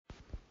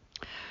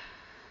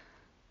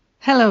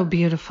Hello,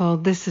 beautiful.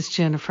 This is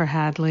Jennifer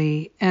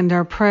Hadley, and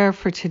our prayer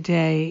for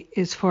today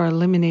is for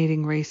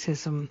eliminating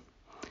racism.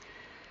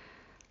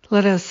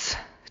 Let us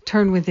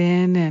turn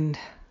within and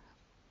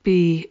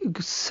be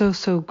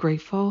so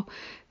grateful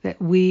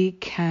that we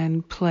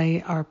can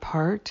play our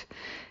part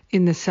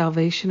in the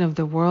salvation of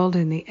the world,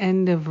 in the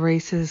end of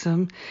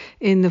racism,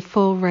 in the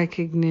full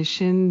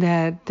recognition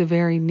that the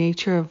very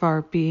nature of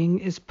our being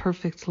is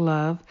perfect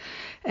love,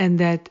 and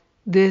that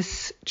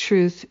this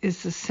truth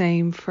is the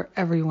same for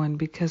everyone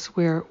because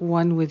we're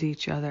one with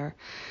each other.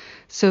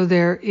 So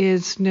there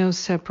is no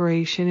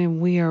separation,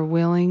 and we are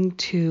willing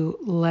to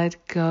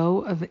let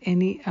go of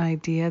any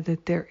idea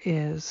that there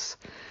is.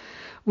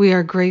 We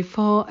are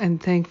grateful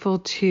and thankful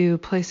to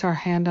place our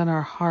hand on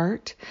our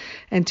heart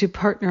and to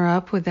partner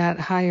up with that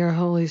higher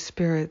Holy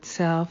Spirit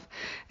self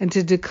and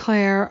to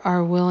declare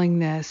our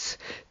willingness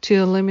to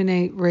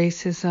eliminate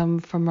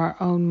racism from our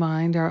own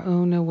mind, our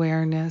own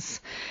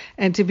awareness,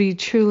 and to be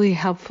truly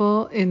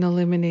helpful in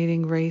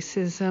eliminating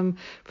racism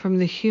from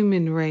the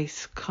human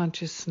race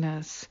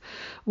consciousness.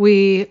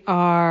 We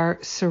are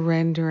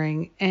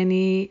surrendering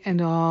any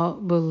and all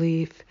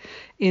belief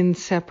in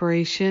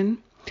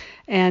separation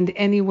and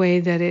any way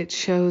that it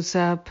shows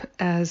up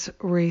as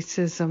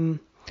racism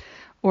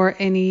or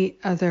any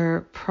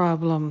other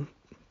problem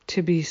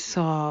to be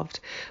solved.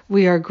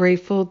 We are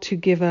grateful to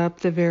give up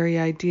the very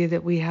idea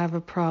that we have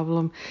a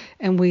problem,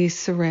 and we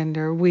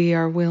surrender. We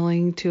are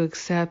willing to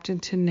accept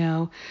and to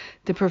know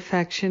the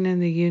perfection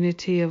and the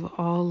unity of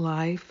all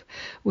life.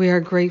 We are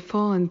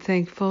grateful and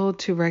thankful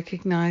to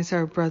recognize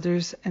our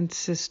brothers and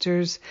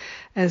sisters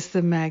as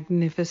the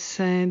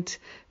magnificent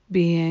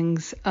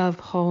beings of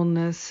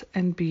wholeness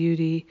and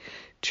beauty,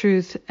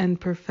 truth and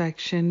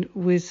perfection,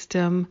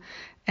 wisdom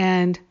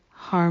and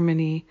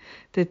harmony,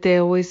 that they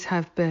always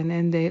have been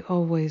and they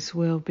always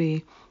will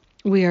be.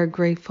 We are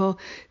grateful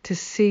to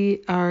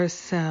see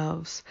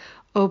ourselves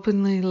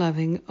openly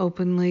loving,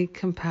 openly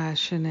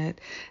compassionate,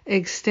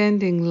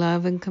 extending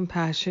love and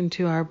compassion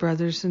to our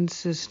brothers and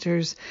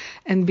sisters,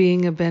 and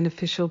being a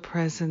beneficial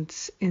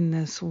presence in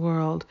this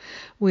world.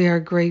 We are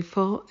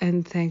grateful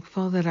and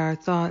thankful that our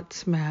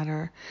thoughts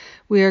matter.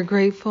 We are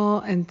grateful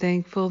and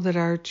thankful that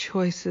our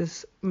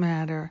choices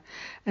matter.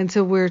 And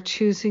so we're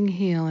choosing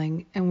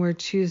healing, and we're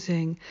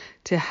choosing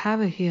to have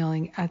a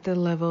healing at the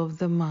level of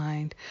the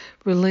mind,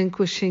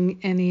 relinquishing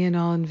any and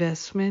all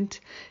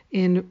investment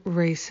in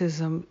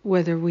racism,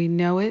 whether we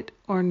know it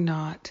or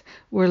not.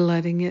 We're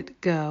letting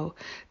it go.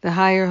 The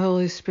higher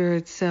Holy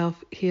Spirit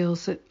self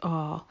heals it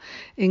all.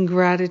 In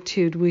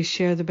gratitude, we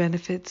share the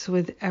benefits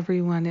with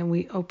everyone, and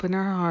we open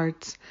our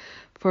hearts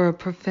for a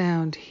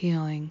profound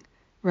healing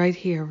right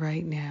here,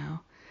 right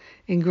now.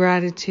 In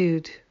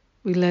gratitude,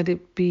 we let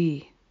it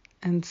be,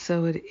 and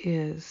so it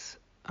is.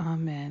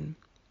 Amen.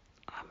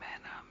 Amen.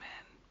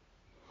 Amen.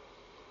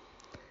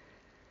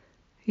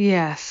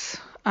 Yes,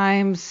 I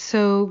am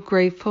so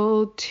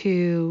grateful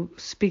to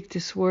speak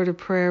this word of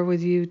prayer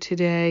with you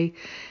today,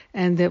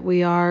 and that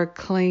we are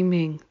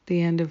claiming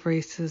the end of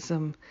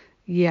racism.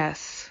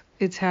 Yes,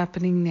 it's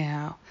happening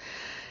now.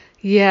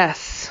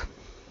 Yes.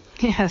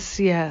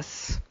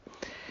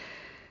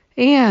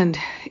 And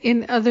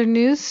in other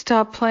news,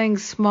 Stop Playing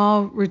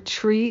Small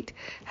retreat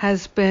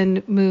has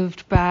been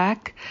moved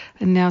back.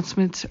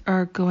 Announcements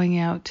are going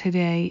out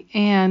today.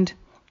 And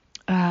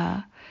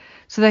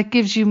so that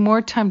gives you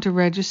more time to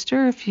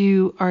register if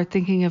you are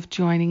thinking of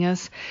joining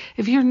us.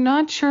 If you're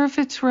not sure if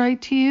it's right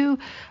to you,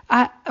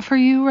 for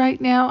you right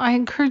now, I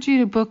encourage you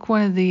to book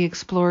one of the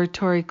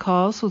exploratory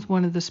calls with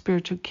one of the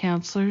spiritual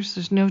counselors.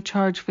 There's no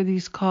charge for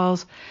these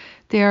calls.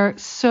 They are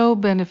so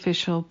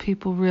beneficial.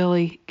 People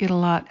really get a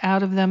lot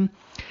out of them.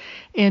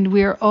 And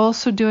we are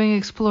also doing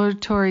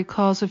exploratory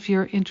calls if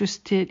you're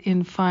interested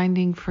in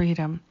finding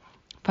freedom.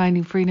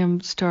 Finding Freedom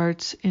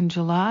starts in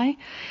July.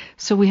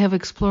 So we have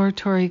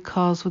exploratory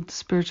calls with the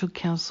spiritual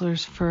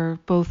counselors for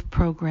both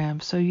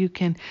programs. So you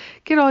can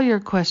get all your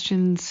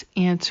questions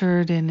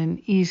answered in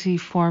an easy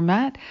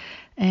format.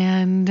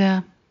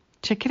 And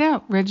check it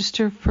out.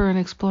 Register for an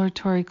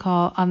exploratory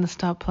call on the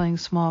Stop Playing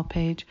Small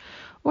page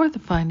or the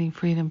Finding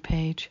Freedom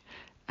page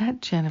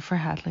at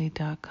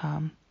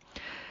jenniferhadley.com.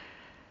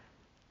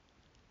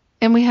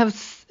 And we have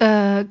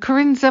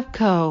Corinne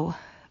Zupko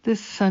this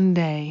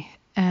Sunday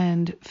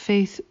and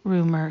Faith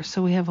Rumor.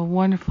 So we have a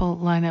wonderful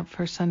lineup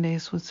for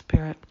Sundays with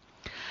Spirit.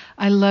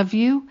 I love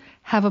you.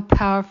 Have a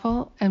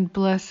powerful and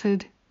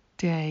blessed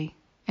day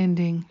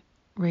ending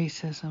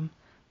racism.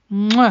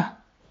 Mwah!